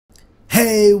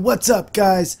Hey, what's up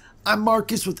guys? I'm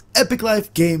Marcus with Epic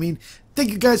Life Gaming. Thank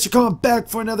you guys for coming back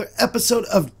for another episode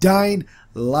of Dying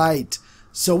Light.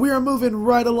 So we are moving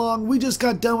right along. We just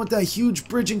got done with that huge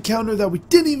bridge encounter that we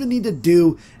didn't even need to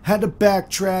do. Had to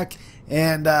backtrack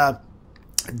and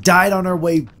died on our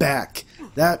way back.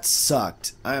 That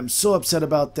sucked. I am so upset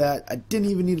about that. I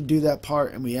didn't even need to do that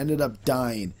part and we ended up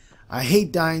dying. I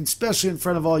hate dying, especially in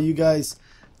front of all you guys.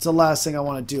 It's the last thing I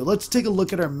want to do. Let's take a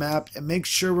look at our map and make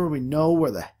sure we know where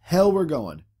the hell we're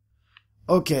going.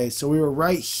 Okay, so we were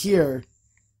right here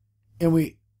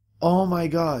and oh my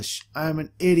gosh, I'm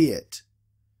an idiot.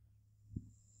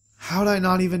 How did I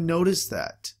not even notice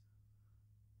that?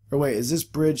 Or wait, is this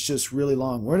bridge just really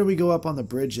long? Where do we go up on the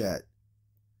bridge at?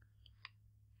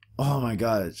 Oh my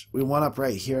gosh, we went up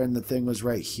right here and the thing was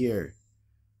right here.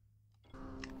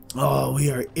 Oh, we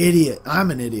are idiot.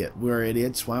 I'm an idiot. We're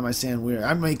idiots. Why am I saying we're?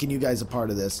 I'm making you guys a part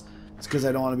of this. It's because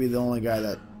I don't want to be the only guy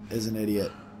that is an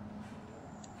idiot.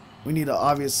 We need to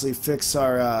obviously fix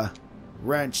our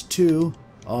wrench too.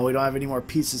 Oh, we don't have any more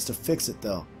pieces to fix it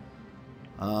though.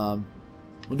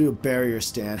 We'll do a barrier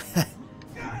stand.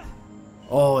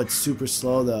 Oh, it's super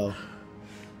slow though.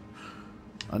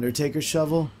 Undertaker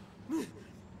shovel.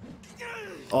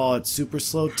 Oh, it's super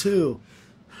slow too.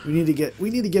 We need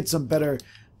to get some better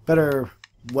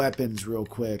weapons real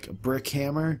quick. A brick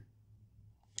hammer.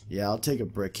 Yeah, I'll take a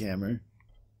brick hammer.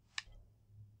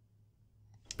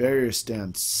 Barrier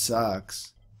stand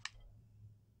sucks.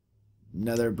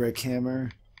 Another brick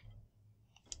hammer.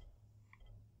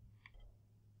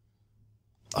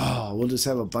 Oh, we'll just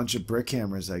have a bunch of brick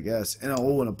hammers, I guess. And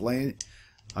and a blade.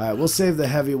 Alright, we'll save the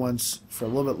heavy ones for a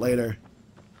little bit later.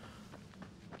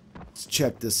 Let's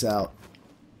check this out.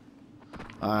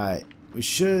 Alright, we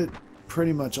should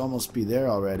pretty much almost be there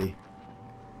already.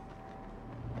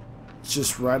 It's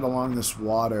just right along this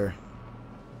water.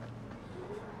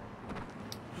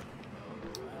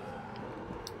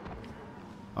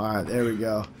 Alright, there we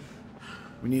go.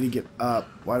 We need to get up.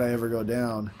 Why did I ever go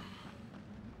down?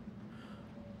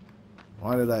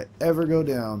 Why did I ever go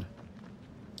down?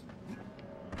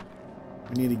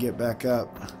 We need to get back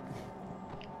up.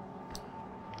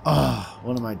 Ah,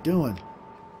 what am I doing?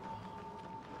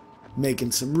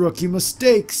 Making some rookie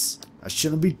mistakes. I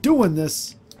shouldn't be doing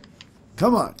this.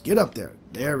 Come on, get up there.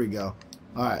 There we go.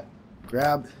 Alright,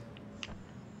 grab.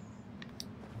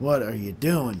 What are you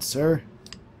doing, sir?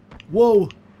 Whoa.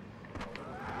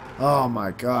 Oh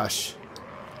my gosh.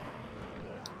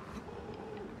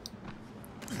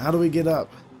 How do we get up?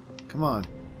 Come on.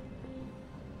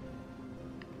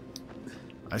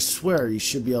 I swear you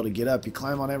should be able to get up. You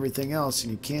climb on everything else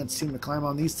and you can't seem to climb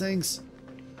on these things.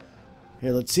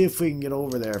 Here, let's see if we can get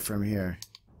over there from here.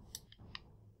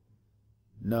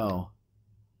 No.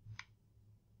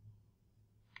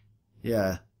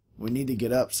 Yeah, we need to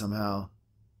get up somehow.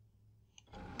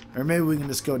 Or maybe we can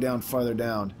just go down farther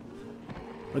down.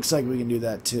 Looks like we can do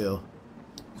that too.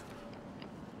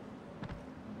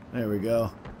 There we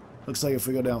go. Looks like if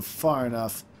we go down far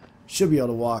enough, should be able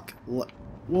to walk.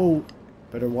 Whoa.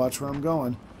 Better watch where I'm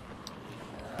going.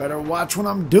 Better watch what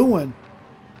I'm doing.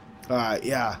 Alright,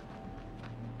 yeah.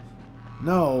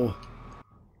 No.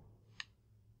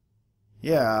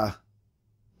 Yeah.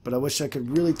 But I wish I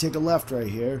could really take a left right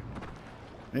here.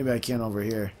 Maybe I can over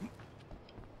here.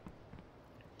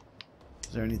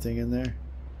 Is there anything in there?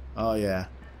 Oh, yeah.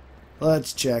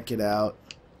 Let's check it out.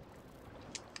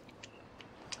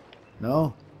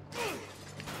 No?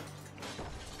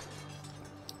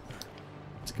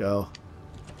 Let's go.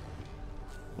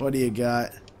 What do you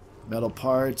got? Metal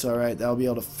parts. Alright, that'll be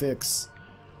able to fix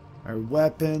our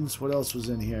weapons. What else was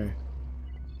in here?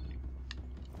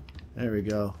 There we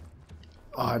go.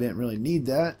 Oh, I didn't really need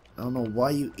that. I don't know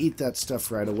why you eat that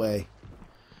stuff right away.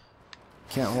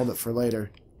 Can't hold it for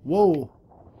later. Whoa.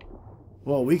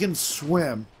 Whoa, we can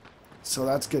swim. So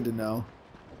that's good to know.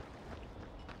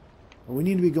 But we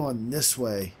need to be going this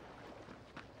way.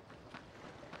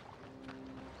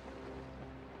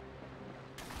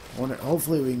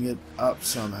 Hopefully we can get up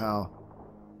somehow.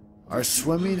 Our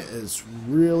swimming is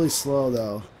really slow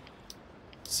though.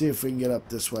 See if we can get up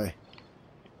this way.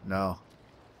 No.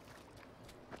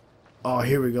 Oh,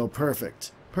 here we go.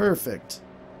 Perfect. Perfect.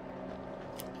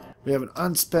 We have an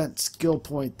unspent skill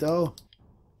point though.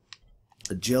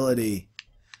 Agility.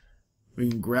 We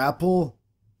can grapple.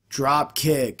 Drop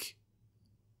kick.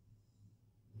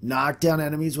 Knock down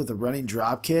enemies with a running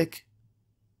drop kick.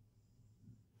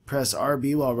 Press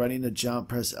RB while running to jump.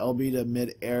 Press LB to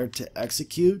mid-air to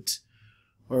execute.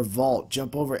 Or vault.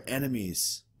 Jump over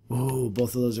enemies. Ooh,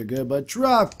 both of those are good. But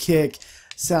drop kick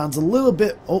sounds a little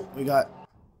bit... Oh, we got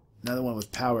another one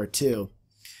with power too.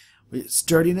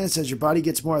 Sturdiness. As your body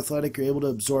gets more athletic, you're able to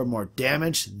absorb more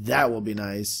damage. That will be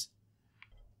nice.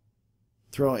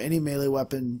 Throw any melee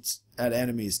weapons at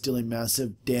enemies, dealing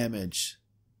massive damage.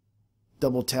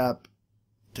 Double tap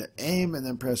to aim and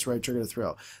then press right trigger to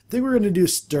throw. I think we're going to do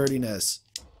sturdiness.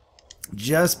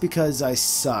 Just because I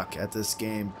suck at this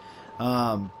game.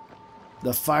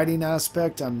 The fighting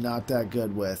aspect I'm not that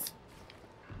good with.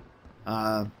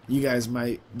 You guys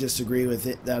might disagree with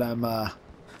it that I'm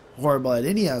horrible at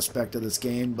any aspect of this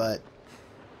game, but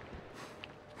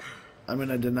I'm going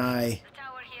to deny. The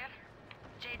tower here.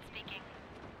 Jade speaking.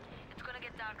 It's gonna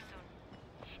get dark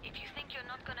soon. If you think you're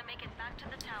not gonna make it back to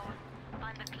the tower,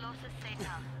 find the closest safe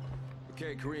house.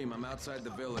 Okay, Kareem, I'm outside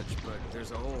the village, but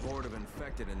there's a whole horde of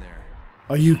infected in there.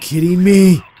 Are you kidding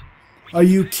me? Are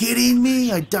you kidding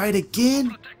me? I died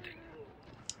again?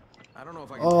 I don't know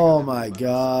if I can Oh my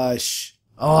gosh.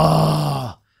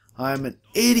 Oh, I'm an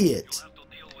idiot.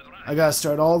 I gotta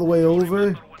start all the way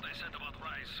over.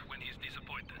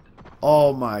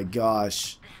 Oh my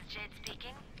gosh. This is Jade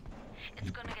speaking.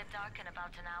 It's gonna get dark in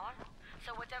about an hour,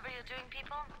 so whatever you're doing,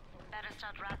 people, better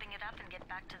start wrapping it up and get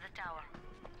back to the tower.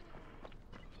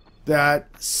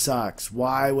 That sucks.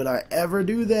 Why would I ever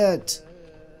do that?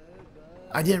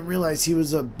 I didn't realize he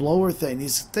was a blower thing.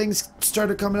 These things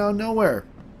started coming out of nowhere.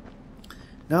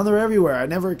 Now they're everywhere. I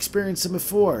never experienced them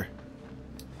before.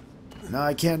 Now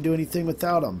I can't do anything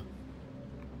without them.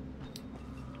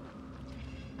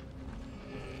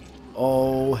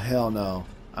 Oh, hell no.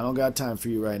 I don't got time for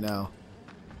you right now.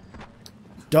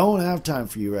 Don't have time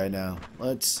for you right now.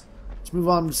 Let's move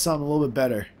on to something a little bit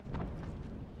better.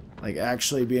 Like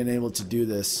actually being able to do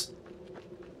this.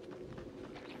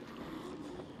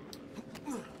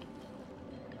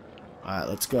 Alright,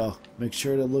 let's go. Make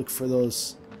sure to look for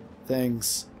those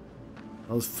things.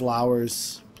 Those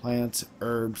flowers, plants,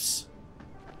 herbs.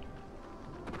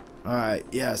 Alright,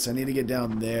 yes, I need to get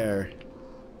down there.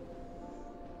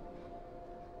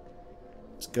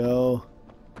 Let's go.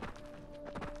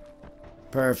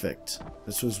 Perfect.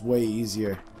 This was way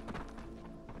easier.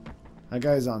 That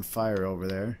guy's on fire over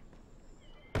there.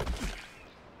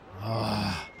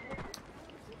 Ah.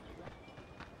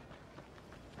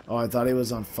 Oh, I thought he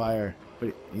was on fire.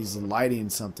 But he's lighting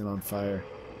something on fire.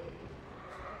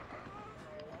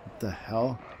 What the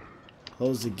hell?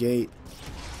 Close the gate.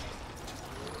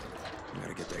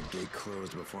 Gotta get that gate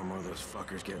closed before more of those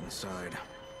fuckers get inside.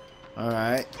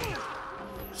 Alright.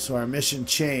 So our mission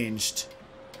changed.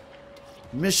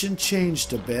 Mission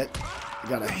changed a bit. We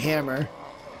got a hammer.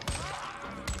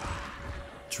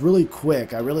 It's really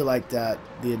quick. I really like that.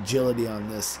 The agility on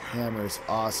this hammer is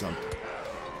awesome.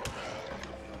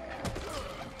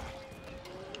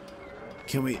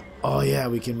 Can we... Oh yeah,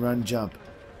 we can run jump.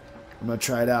 I'm gonna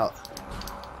try it out.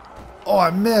 Oh, I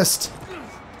missed!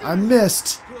 I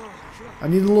missed! I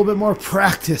need a little bit more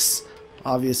practice,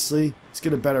 obviously. Let's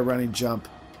get a better running jump.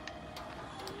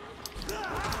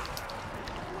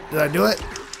 Did I do it?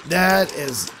 That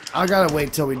is... I gotta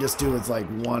wait till we just do with like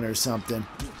one or something.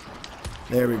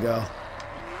 There we go.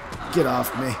 Get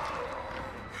off me.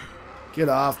 Get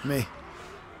off me.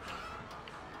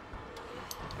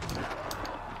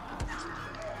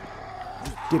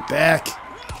 Get back.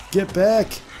 Get back.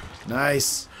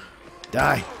 Nice.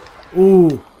 Die.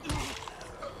 Ooh.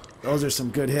 Those are some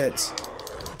good hits.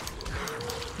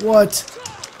 What?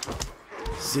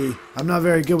 See, I'm not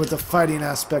very good with the fighting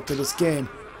aspect of this game.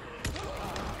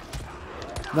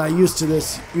 Not used to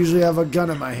this. Usually I have a gun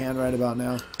in my hand right about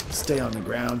now. Stay on the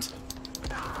ground.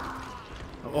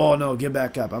 Oh no, get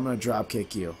back up. I'm gonna drop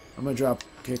kick you. I'm gonna drop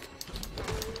kick.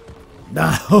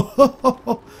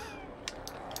 No.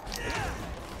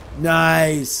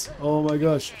 Nice. Oh my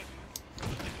gosh.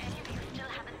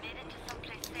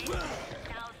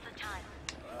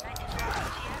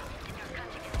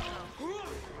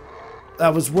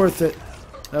 That was worth it.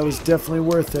 That was definitely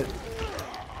worth it.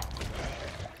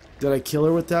 Did I kill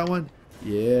her with that one?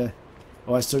 Yeah.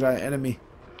 Oh, I still got an enemy.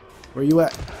 Where you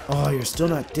at? Oh, you're still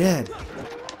not dead.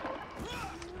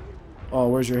 Oh,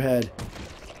 where's your head?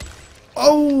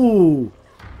 Oh!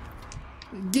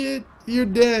 You're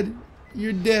dead.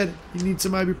 You're dead. You need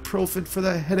some ibuprofen for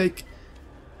that headache.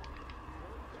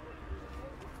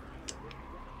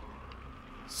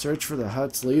 Search for the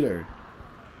hut's leader.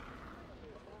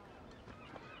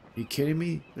 Are you kidding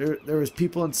me? There was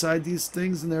people inside these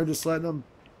things and they were just letting them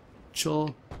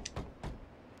chill.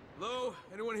 Hello?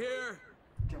 Anyone here?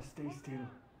 Just stay still.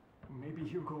 Maybe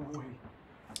he'll go away.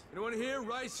 Anyone here?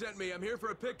 Rais sent me. I'm here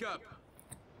for a pickup.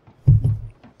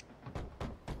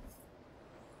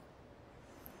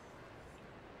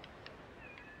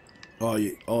 Oh,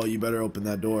 you better open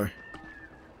that door.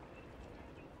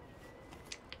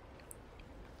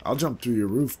 I'll jump through your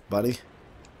roof, buddy.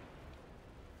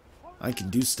 I can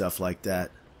do stuff like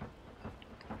that.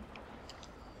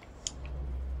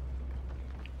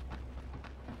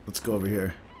 Let's go over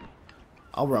here.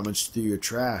 I'll rummage through your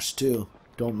trash, too.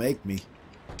 Don't make me.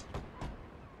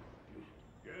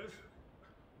 Yes?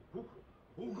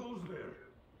 Who goes there?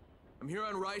 I'm here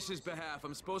on Rice's behalf.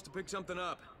 I'm supposed to pick something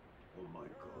up. Oh my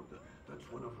god, that's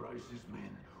one of Rice's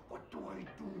men. What do I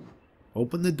do?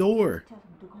 Open the door. Tell him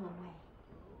to go away.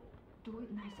 Do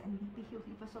it nice and maybe he'll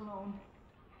leave us alone.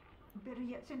 Better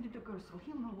yet, send it to Gersel.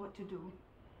 He'll know what to do.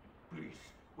 Please,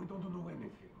 we don't know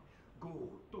anything. Go,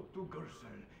 talk to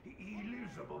Gersel. He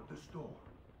lives above the store.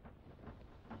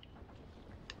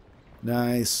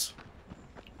 Nice.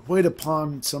 Way to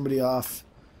pawn somebody off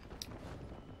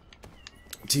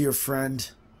to your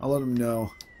friend. I'll let him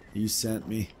know you sent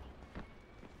me.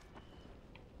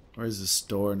 Where's the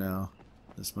store now?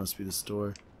 This must be the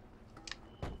store.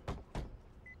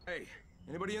 Hey,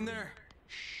 anybody in there?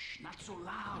 Shh, not so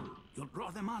loud. You'll draw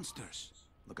the monsters.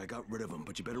 Look, I got rid of them,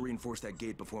 but you better reinforce that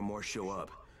gate before more show up.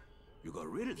 You got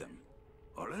rid of them?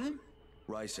 All of them?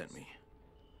 Rais sent me.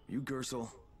 You Gersel?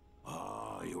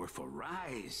 Oh, you were for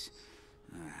Rais.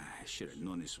 I should have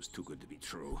known this was too good to be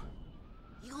true.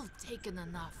 You've taken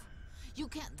enough. You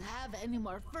can't have any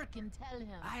more. Frickin' tell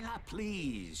him. Isla,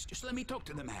 please. Just let me talk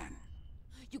to the man.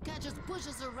 You can't just push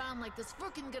us around like this.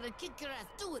 Frickin' gonna kick your ass.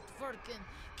 Do it, Frickin'.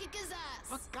 Kick his ass.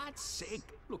 For God's sake.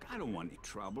 Look, I don't want any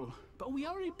trouble. But we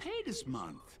already paid this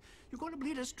month. You're going to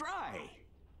bleed us dry.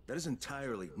 That is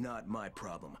entirely not my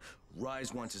problem.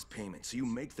 Rais wants his payment, so you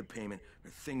make the payment or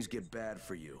things get bad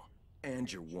for you.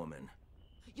 And your woman.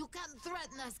 You can't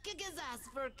threaten us. Kick his ass,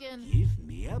 Frickin'. Give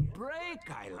me a break,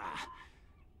 Isla.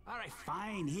 All right,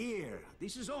 fine, here.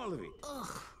 This is all of it.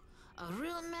 Ugh. A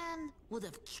real man would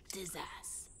have kicked his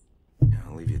ass. Yeah,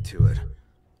 I'll leave you to it.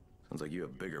 Sounds like you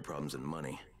have bigger problems than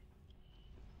money.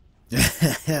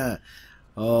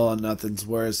 Oh, nothing's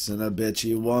worse than a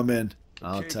bitchy woman.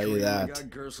 I'll tell you that. I got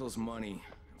Gersel's money.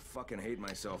 I fucking hate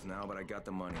myself now, but I got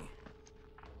the money.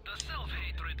 The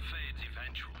self-hatred fades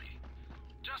eventually.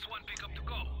 Just one pickup to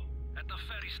go. At the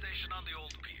ferry station on the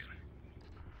old pier.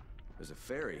 There's a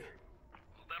ferry.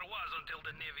 Well, there was until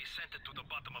the Navy sent it to the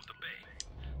bottom of the bay.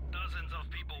 Dozens of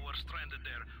people were stranded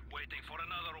there, waiting for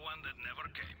another one that never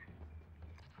came.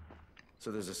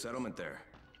 So there's a settlement there.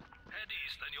 Head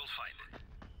east and you'll find it.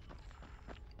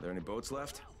 Are there any boats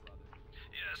left?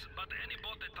 Yes, but any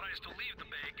boat that tries to leave the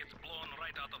bay gets blown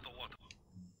right out of the water.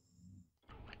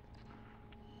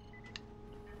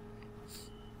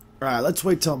 Alright, let's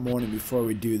wait till morning before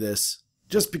we do this.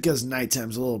 Just because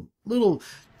nighttime's a little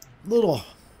it's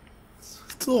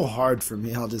a little hard for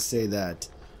me, I'll just say that.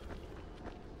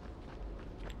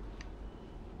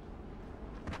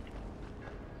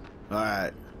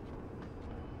 Alright.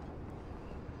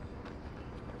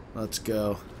 Let's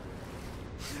go.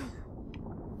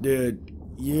 Dude,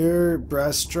 your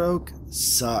breaststroke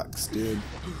sucks, dude.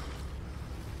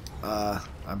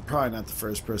 I'm probably not the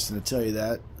first person to tell you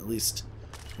that. At least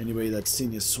anybody that's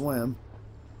seen you swim.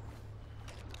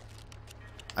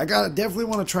 I definitely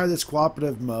want to try this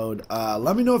cooperative mode.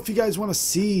 Let me know if you guys want to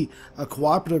see a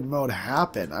cooperative mode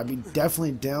happen. I'd be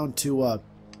definitely down to,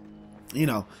 you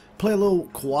know, play a little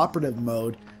cooperative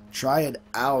mode. Try it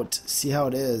out. See how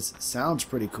it is. Sounds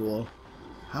pretty cool.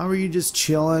 How are you just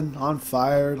chilling on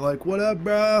fire? Like, what up,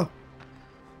 bro?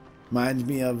 Reminds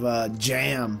me of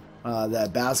Jam,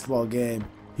 that basketball game.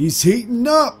 He's heating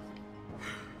up.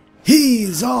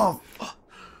 He's on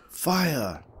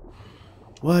fire.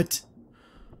 What?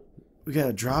 We got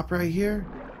a drop right here?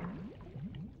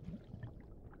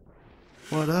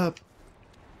 What up?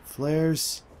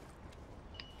 Flares.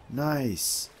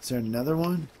 Nice. Is there another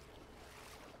one?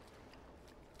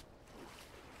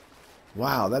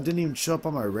 Wow, that didn't even show up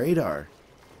on my radar.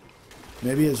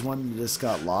 Maybe it's one that just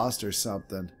got lost or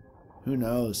something. Who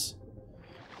knows?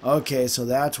 Okay, so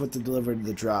that's what they delivered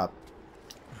the drop.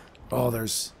 Oh,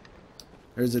 there's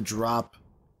a drop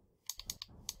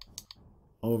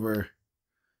over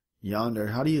yonder.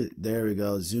 How do you... There we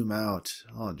go. Zoom out.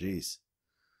 Oh, jeez.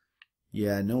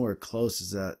 Yeah, nowhere close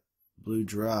is that blue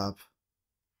drop.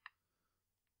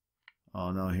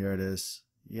 Oh, no, here it is.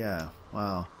 Yeah,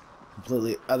 wow.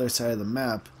 Completely other side of the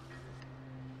map.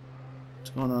 What's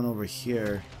going on over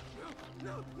here?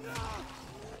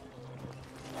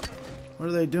 What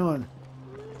are they doing?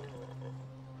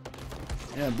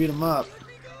 Yeah, beat them up.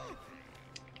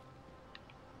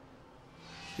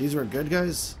 These were good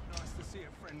guys? Nice to see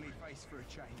a friendly face for a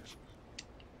change.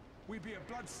 We'd be a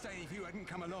bloodstain if you hadn't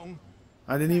come along.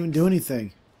 I didn't even do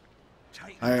anything.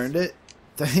 I earned it.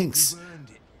 Thanks. You've earned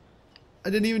it. I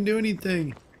didn't even do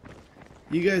anything.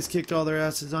 You guys kicked all their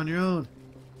asses on your own.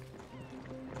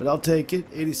 But I'll take it.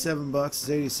 87 bucks is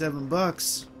 87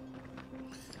 bucks.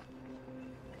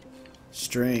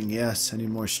 String, yes, I need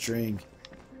more string.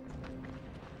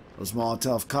 Those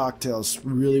Molotov cocktails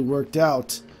really worked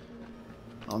out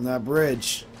on that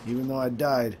bridge, even though I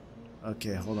died.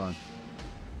 Okay, hold on.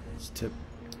 Let's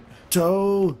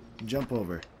toe, jump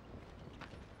over.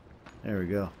 There we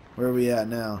go. Where are we at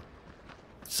now?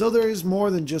 So there is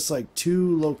more than just like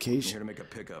 2 locations. I'm here to make a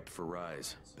pickup for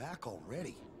Rais. Back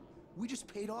already? We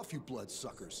just paid off, you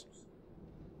bloodsuckers.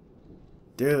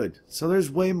 Dude, so there's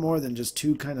way more than just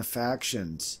 2 kind of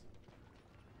factions.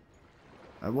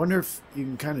 I wonder if you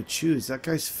can kind of choose. That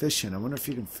guy's fishing. I wonder if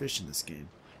you can fish in this game.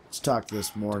 Let's talk to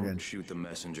this Morgan. Don't shoot the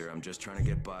messenger. I'm just trying to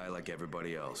get by like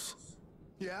everybody else.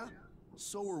 Yeah?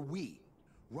 So are we.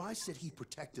 Rais said he'd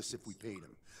protect us if we paid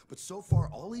him. But so far,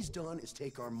 all he's done is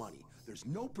take our money. There's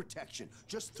no protection,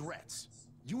 just threats.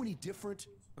 You any different?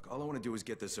 Look, all I want to do is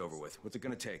get this over with. What's it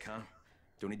gonna take, huh?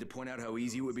 Don't need to point out how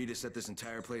easy it would be to set this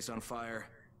entire place on fire.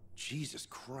 Jesus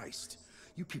Christ.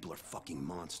 You people are fucking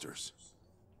monsters.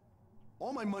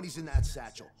 All my money's in that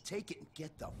satchel. Take it and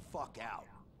get the fuck out.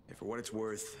 Hey, for what it's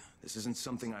worth, this isn't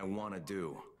something I want to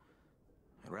do.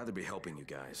 I'd rather be helping you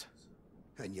guys.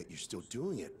 And yet you're still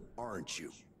doing it, aren't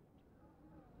you?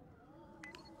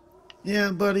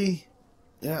 Yeah, buddy.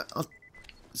 Yeah,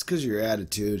 it's because of your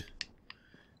attitude.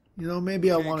 You know,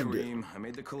 maybe I want to do. I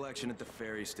made the collection at the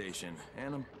ferry station,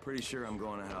 and I'm pretty sure I'm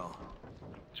going to hell.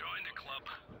 Join the club.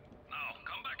 Now,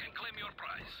 come back and claim your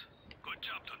prize. Good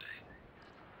job today.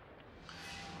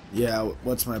 Yeah,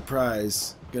 what's my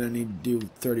prize? Gonna need to do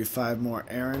 35 more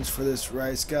errands for this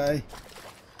Rais guy.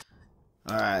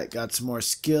 Alright, got some more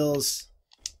skills.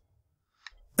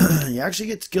 You actually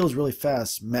get skills really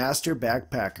fast. Master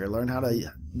Backpacker. Learn how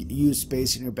to use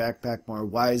space in your backpack more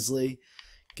wisely.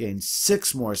 Gain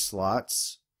 6 more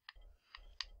slots.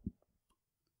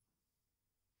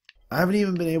 I haven't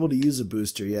even been able to use a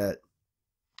booster yet.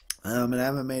 And I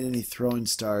haven't made any throwing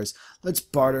stars. Let's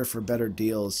barter for better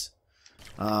deals.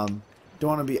 Don't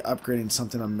want to be upgrading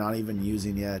something I'm not even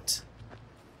using yet.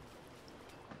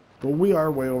 But we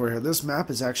are way over here. This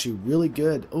map is actually really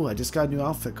good. Oh, I just got a new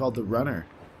outfit called the Runner.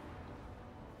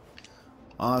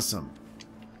 Awesome.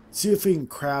 See if we can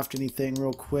craft anything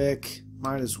real quick.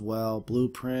 Might as well.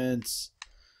 Blueprints.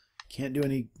 Can't do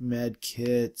any med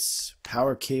kits.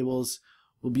 Power cables.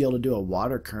 We'll be able to do a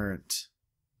water current.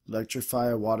 Electrify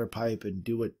a water pipe and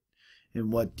do it.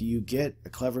 And what do you get? A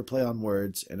clever play on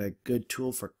words and a good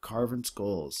tool for carving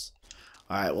skulls.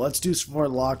 Alright, well, let's do some more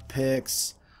lock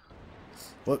picks.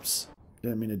 Whoops.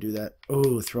 Didn't mean to do that.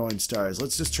 Oh, throwing stars.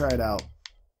 Let's just try it out.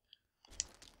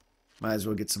 Might as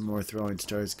well get some more throwing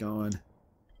stars going.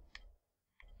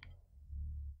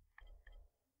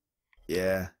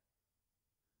 Yeah.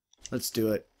 Let's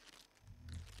do it.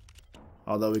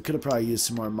 Although we could have probably used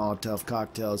some more Molotov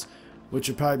cocktails, which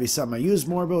would probably be something I use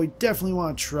more, but we definitely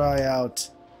want to try out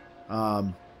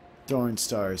throwing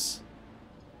stars.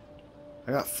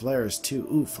 I got flares too.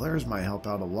 Ooh, flares might help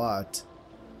out a lot.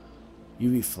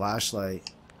 UV flashlight.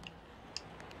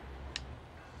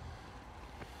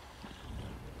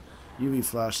 UV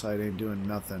flashlight ain't doing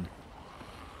nothing.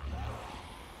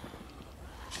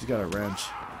 She's got a wrench.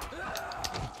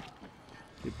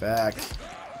 Get back.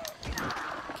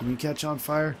 Can you catch on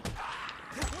fire?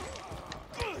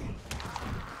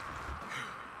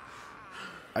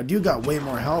 I do got way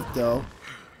more health though.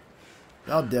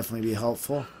 That'll definitely be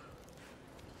helpful.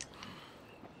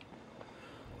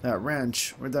 That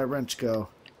wrench. Where'd that wrench go?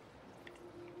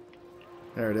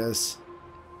 There it is.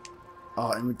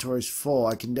 Oh, inventory's full.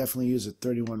 I can definitely use a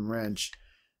 31 wrench.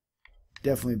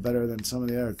 Definitely better than some of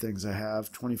the other things I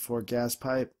have. 24 gas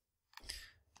pipe.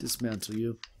 Dismantle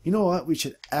you. You know what? We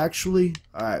should actually...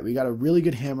 Alright, we got a really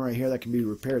good hammer right here that can be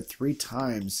repaired 3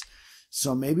 times.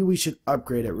 So maybe we should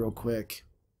upgrade it real quick.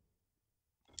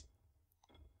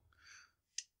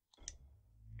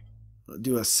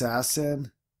 Do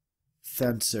assassin.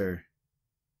 Fencer.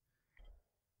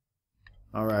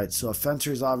 Alright, so a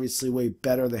fencer is obviously way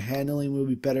better. The handling will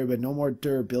be better, but no more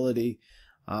durability.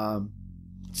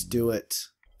 Let's do it.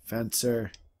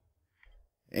 Fencer.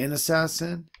 And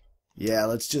assassin? Yeah,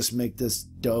 let's just make this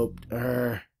dope.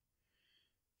 Let's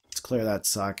clear that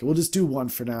socket. We'll just do one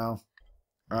for now.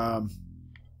 No,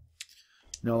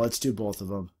 let's do both of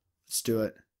them. Let's do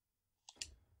it.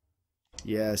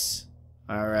 Yes.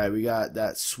 Alright, we got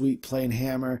that sweet plain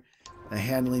hammer. The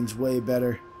handling's way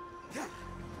better.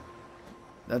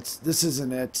 This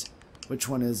isn't it. Which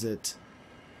one is it?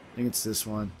 I think it's this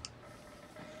one.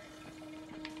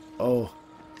 Oh,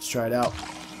 let's try it out.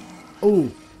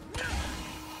 Oh,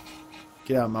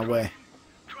 get out of my way.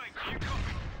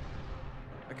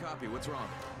 copy. What's wrong?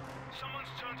 Someone's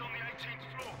turned on the 18th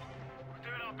floor. We're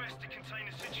doing our best to contain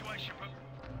the situation, but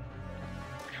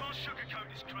we can't sugarcoat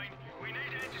this, Crane. We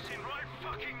need answers in right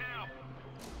fucking now.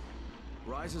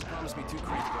 Rais has promised me 2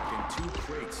 crates back in 2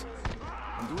 crates.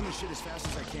 I'm doing this shit as fast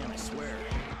as I can, I swear.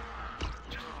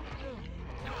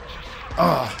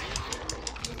 Ah.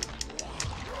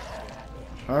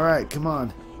 All right, come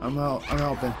on. I'm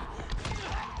helping.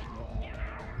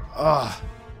 Ah.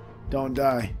 Don't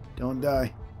die. Don't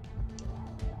die.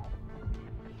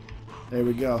 There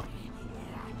we go.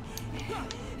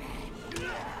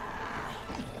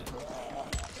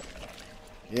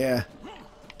 Yeah.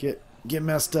 Get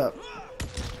messed up.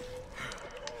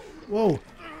 Whoa.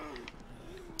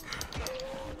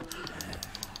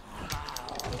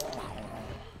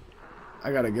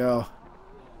 I gotta go.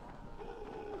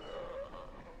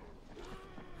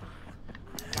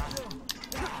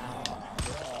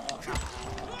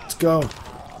 Let's go.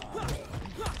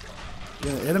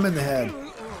 Yeah, hit him in the head.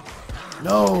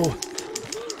 No.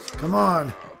 Come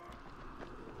on.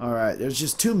 Alright, there's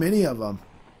just too many of them.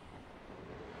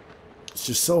 It's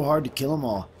just so hard to kill them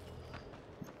all.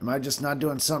 Am I just not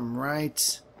doing something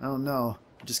right? I don't know.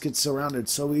 I just get surrounded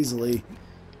so easily.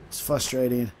 It's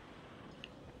frustrating.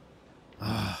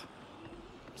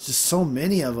 It's just so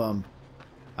many of them.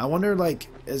 I wonder, like,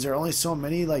 is there only so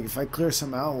many? Like, if I clear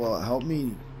some out, will it help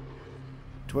me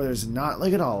to where there's not?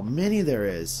 Look at how many there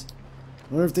is.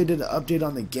 I wonder if they did an update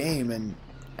on the game and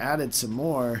added some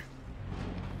more.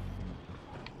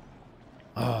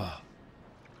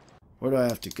 Where do I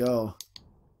have to go?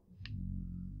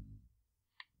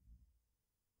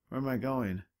 Where am I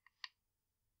going?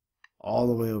 All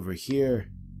the way over here.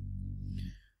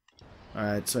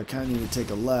 Alright, so I kind of need to take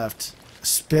a left. A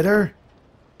spitter?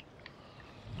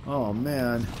 Oh,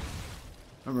 man.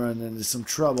 I'm running into some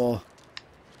trouble.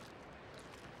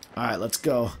 Alright, let's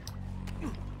go.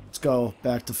 Let's go.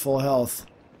 Back to full health.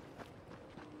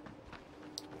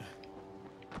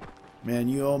 Man,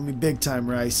 you owe me big time,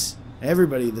 Rais.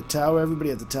 Everybody at the tower, everybody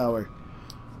at the tower.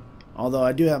 Although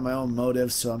I do have my own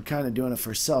motives, so I'm kind of doing it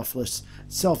for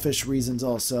selfish reasons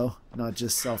also, not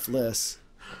just selfless.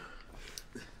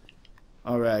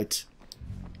 Alright.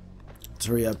 Let's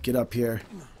hurry up, get up here.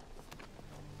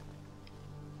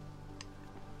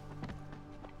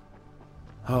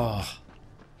 Oh.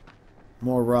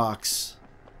 More rocks.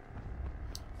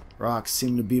 Rocks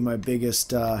seem to be my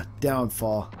biggest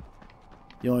downfall.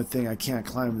 The only thing I can't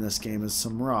climb in this game is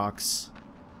some rocks.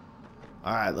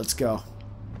 Alright, let's go.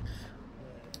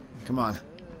 Come on.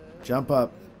 Jump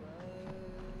up.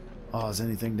 Oh, is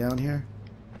anything down here?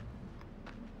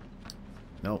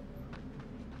 Nope.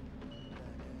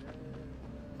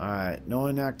 Alright, no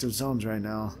inactive zones right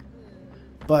now.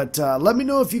 But let me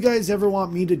know if you guys ever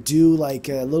want me to do like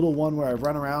a little one where I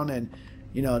run around and,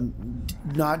 you know,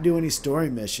 not do any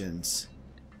story missions.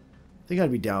 I think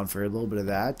I'd be down for a little bit of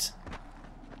that.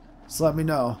 So let me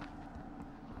know.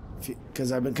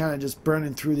 Because I've been kind of just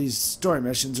burning through these story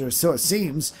missions, or so it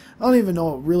seems. I don't even know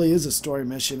what really is a story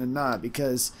mission and not,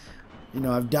 because, you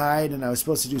know, I've died and I was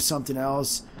supposed to do something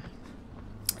else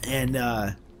and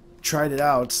tried it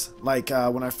out. Like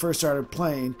when I first started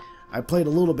playing, I played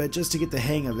a little bit just to get the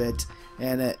hang of it,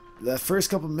 and the first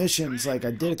couple missions, like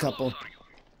I did a couple.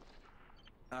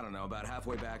 I don't know, about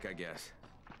halfway back, I guess.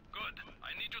 Good.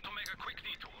 I need you to make a quick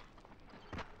detour.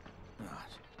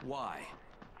 Why?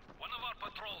 One of our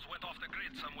patrols went off the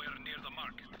grid somewhere near the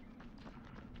market.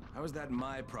 How is that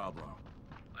my problem?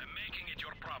 I'm making it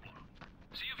your problem.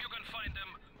 See if you can find them,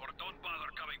 or don't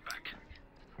bother coming back.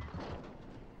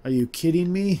 Are you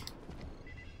kidding me?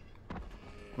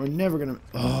 We're never gonna...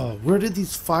 Oh, where did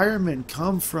these firemen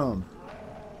come from?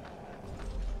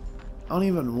 I don't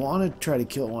even want to try to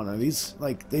kill one of these.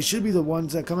 Like, they should be the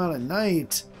ones that come out at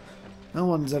night. Not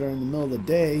ones that are in the middle of the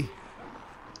day.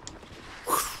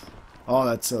 Oh,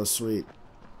 that's so sweet.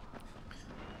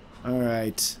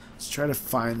 Alright. Let's try to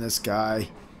find this guy.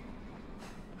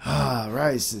 Ah,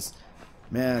 Rais is...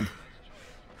 Man.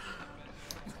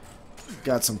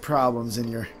 Got some problems in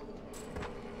your...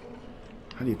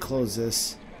 How do you close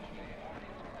this?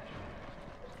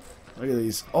 Look at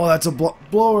these. Oh, that's a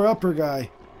blower upper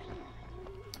guy.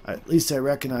 At least I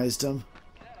recognized him.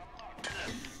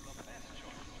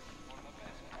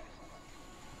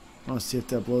 I want to see if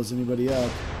that blows anybody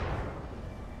up.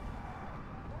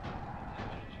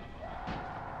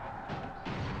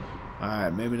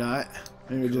 Alright, maybe not.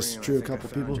 Maybe just drew a couple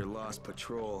people. Your lost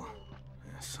patrol.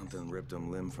 Yeah, something ripped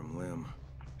them limb from limb.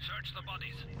 Search the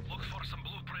bodies. Look for some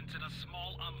blueprints in a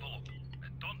small envelope.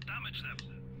 And don't damage them.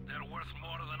 They're worth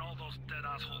more than all those dead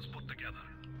assholes put together.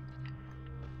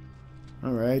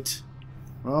 Alright.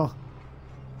 Well,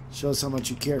 Shows how much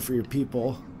you care for your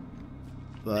people.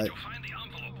 But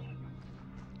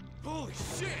Holy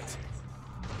shit!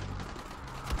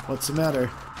 what's the matter?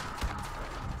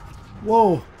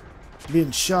 Whoa! I'm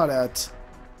being shot at.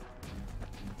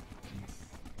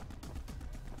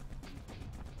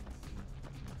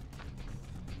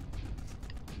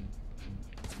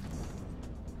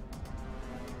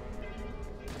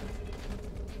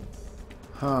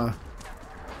 Huh.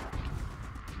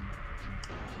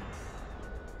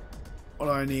 What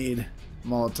do I need?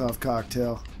 Molotov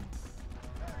cocktail.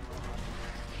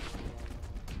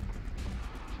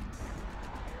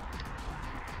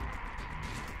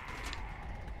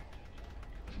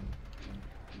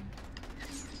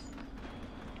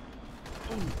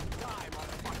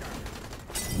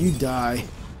 You die.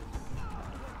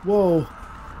 Whoa.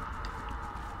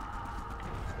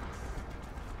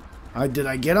 Did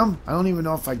I get him? I don't even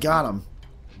know if I got him.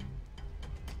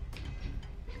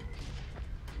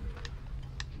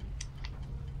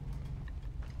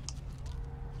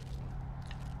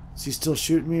 Is he still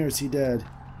shooting me or is he dead?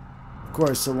 Of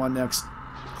course, the one next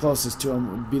closest to him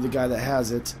would be the guy that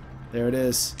has it. There it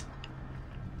is.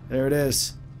 There it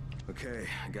is. Okay,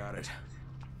 I got it.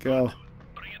 Go.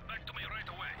 Bring it back to me right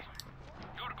away.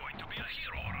 You're going to be a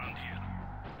hero around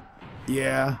here.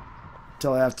 Yeah.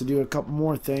 Till I have to do a couple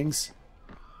more things.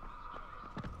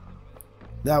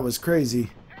 That was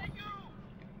crazy. Hey you!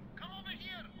 Come over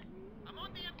here. I'm on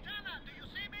the antenna. Do you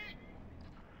see me?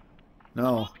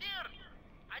 No. Up here.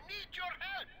 I need your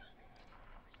help.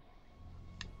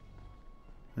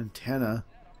 Antenna.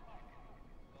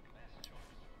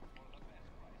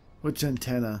 Which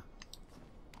antenna?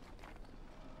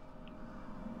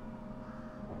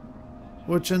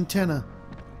 Which antenna?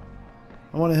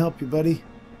 I want to help you, buddy.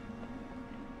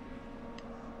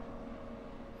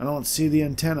 I don't see the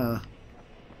antenna.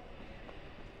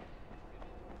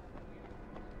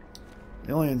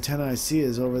 The only antenna I see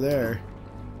is over there.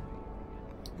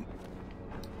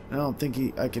 I don't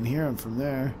think I can hear him from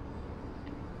there.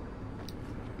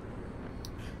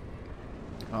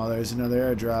 Oh, there's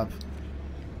another airdrop.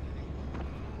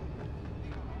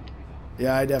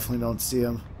 Yeah, I definitely don't see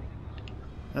him.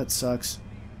 That sucks.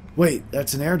 Wait,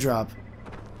 that's an airdrop.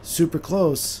 Super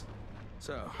close.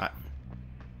 So, I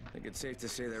think it's safe to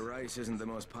say that Rais isn't the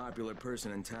most popular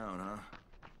person in town, huh?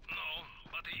 No,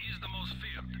 but he is the most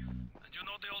feared. And you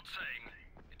know the old saying,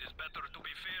 it is better to be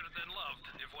feared than loved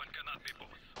if one cannot be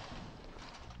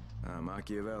both.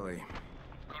 Machiavelli.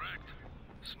 Correct.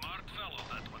 Smart fellow,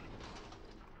 that one.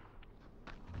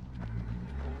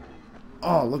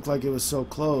 Oh, it looked like it was so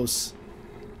close.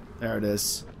 There it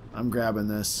is. I'm grabbing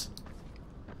this.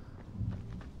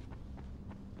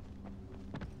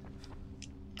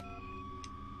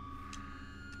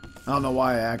 I don't know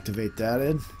why I activate that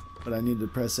in, but I need to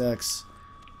press X.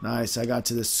 Nice, I got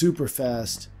to this super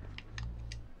fast.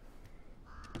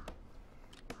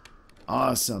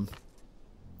 Awesome.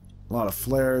 A lot of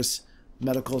flares,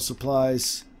 medical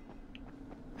supplies,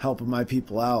 helping my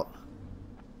people out.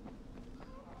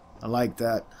 I like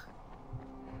that.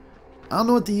 I don't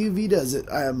know what the UV does.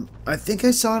 I think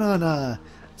I saw it on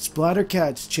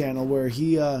Splattercat's channel where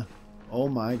he oh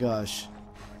my gosh.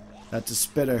 That's a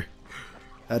spitter.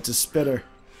 That's a spitter.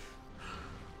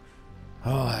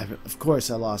 Oh, of course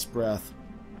I lost breath.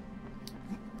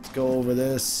 Let's go over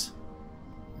this.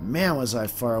 Man, was I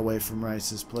far away from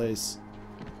Rice's place.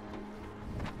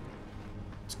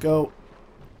 Let's go.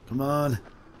 Come on.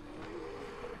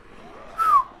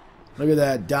 Look at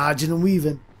that. Dodging and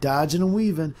weaving. Dodging and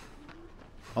weaving.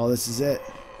 Oh, this is it.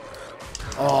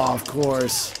 Oh, of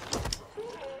course.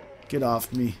 Get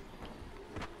off me.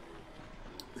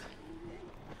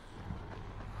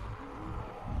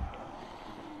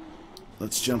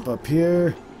 Let's jump up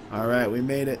here. Alright, we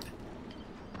made it.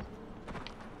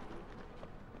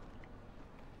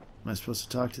 Am I supposed to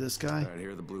talk to this guy? Alright,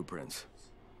 here are the blueprints.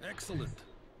 Excellent.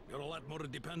 You're a lot more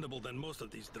dependable than most of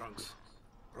these drunks.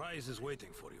 Rais is waiting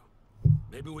for you.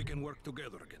 Maybe we can work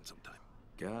together again sometime.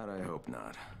 God, I hope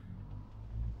not.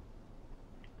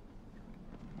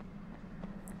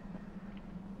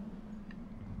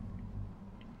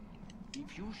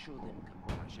 If you show them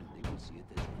compassion, they will see it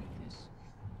as weakness.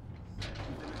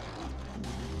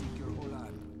 Take your whole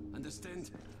arm.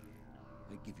 Understand?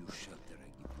 I give you shelter, I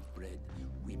give you bread,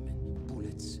 women,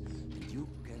 bullets, and you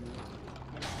can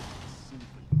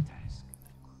simple task.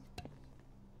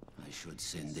 I should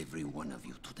send every one of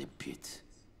you to the pit.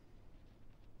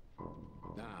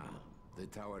 Ah, the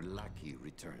tower lackey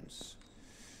returns.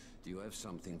 Do you have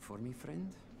something for me,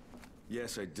 friend?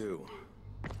 Yes, I do.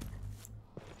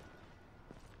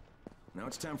 Now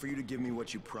it's time for you to give me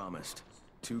what you promised.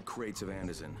 2 crates of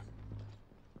Anderson.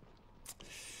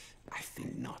 I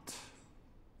think not.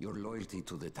 Your loyalty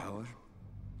to the tower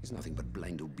is nothing but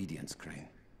blind obedience, Crane.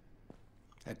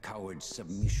 A coward's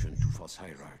submission to false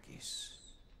hierarchies.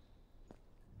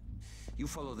 You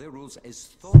follow their rules as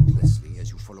thoughtlessly as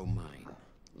you follow mine,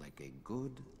 like a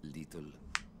good little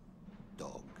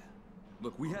dog.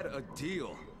 Look, we had a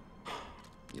deal.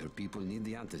 Your people need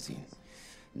the antizine.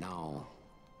 Now,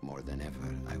 more than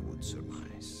ever, I would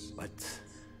surmise. But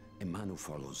a man who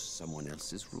follows someone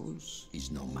else's rules is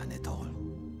no man at all.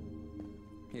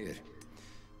 Here,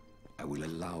 I will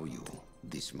allow you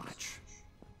this much.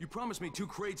 You promised me 2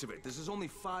 crates of it. This is only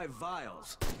 5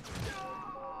 vials.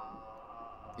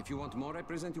 If you want more, I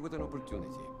present you with an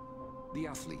opportunity. The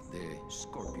athlete, the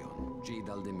Scorpion, Jade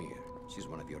Aldemir. She's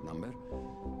one of your number.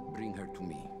 Bring her to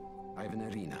me. I have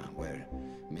an arena where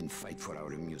men fight for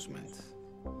our amusement.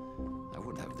 I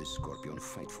would have the Scorpion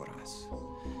fight for us.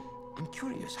 I'm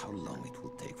curious how long it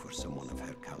will take for someone of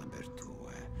her caliber to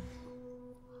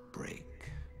break.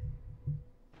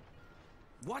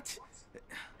 What?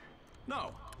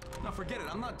 No. No, forget it.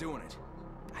 I'm not doing it.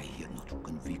 I hear no true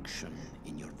conviction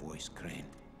in your voice, Crane.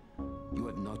 You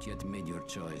have not yet made your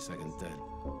choice, I can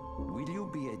tell. Will you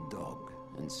be a dog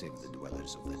and save the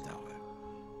dwellers of the tower?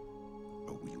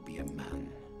 Or will you be a man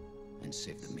and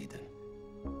save the maiden?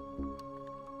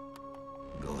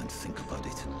 Go and think about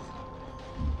it.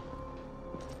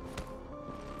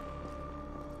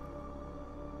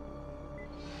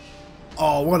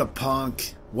 Oh, what a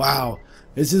punk. Wow.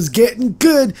 This is getting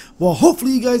good. Well,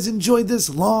 hopefully you guys enjoyed this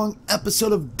long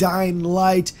episode of Dying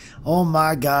Light. Oh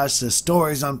my gosh, the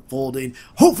story's unfolding.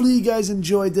 Hopefully you guys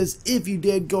enjoyed this. If you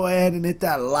did, go ahead and hit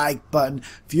that like button.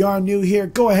 If you are new here,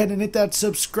 go ahead and hit that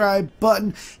subscribe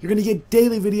button. You're going to get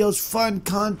daily videos, fun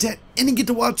content, and you get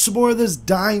to watch some more of this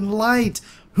Dying Light.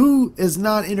 Who is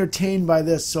not entertained by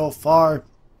this so far?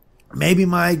 Maybe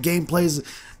my gameplay's...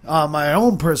 my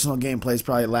own personal gameplay is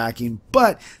probably lacking,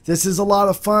 but this is a lot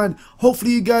of fun.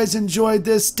 Hopefully you guys enjoyed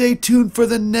this. Stay tuned for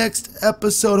the next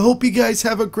episode. Hope you guys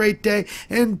have a great day,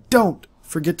 and don't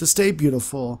forget to stay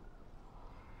beautiful.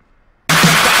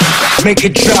 Make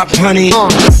it drop, honey.